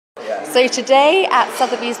So today at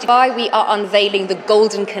Sotheby's Dubai we are unveiling the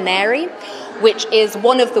Golden Canary, which is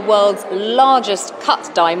one of the world's largest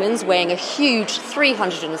cut diamonds, weighing a huge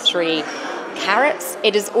 303 carats.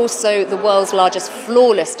 It is also the world's largest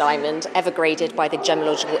flawless diamond ever graded by the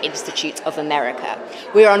Gemological Institute of America.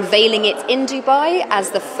 We are unveiling it in Dubai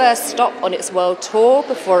as the first stop on its world tour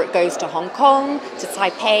before it goes to Hong Kong, to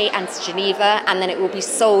Taipei and to Geneva, and then it will be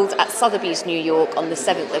sold at Sotheby's New York on the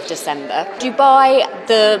 7th of December. Dubai,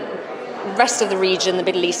 the rest of the region, the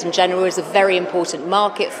Middle East in general, is a very important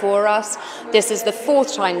market for us. This is the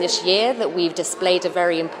fourth time this year that we've displayed a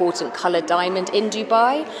very important coloured diamond in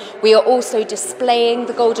Dubai. We are also displaying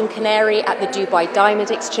the Golden Canary at the Dubai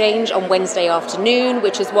Diamond Exchange on Wednesday afternoon,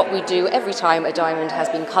 which is what we do every time a diamond has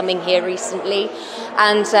been coming here recently.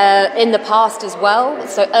 And in the past as well,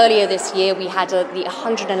 so earlier this year we had the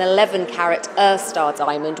 111 carat Earth Star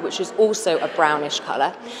diamond, which is also a brownish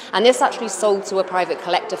colour. And this actually sold to a private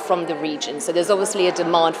collector from the region. So there's obviously a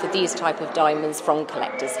demand for these type of diamonds from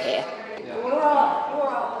collectors here.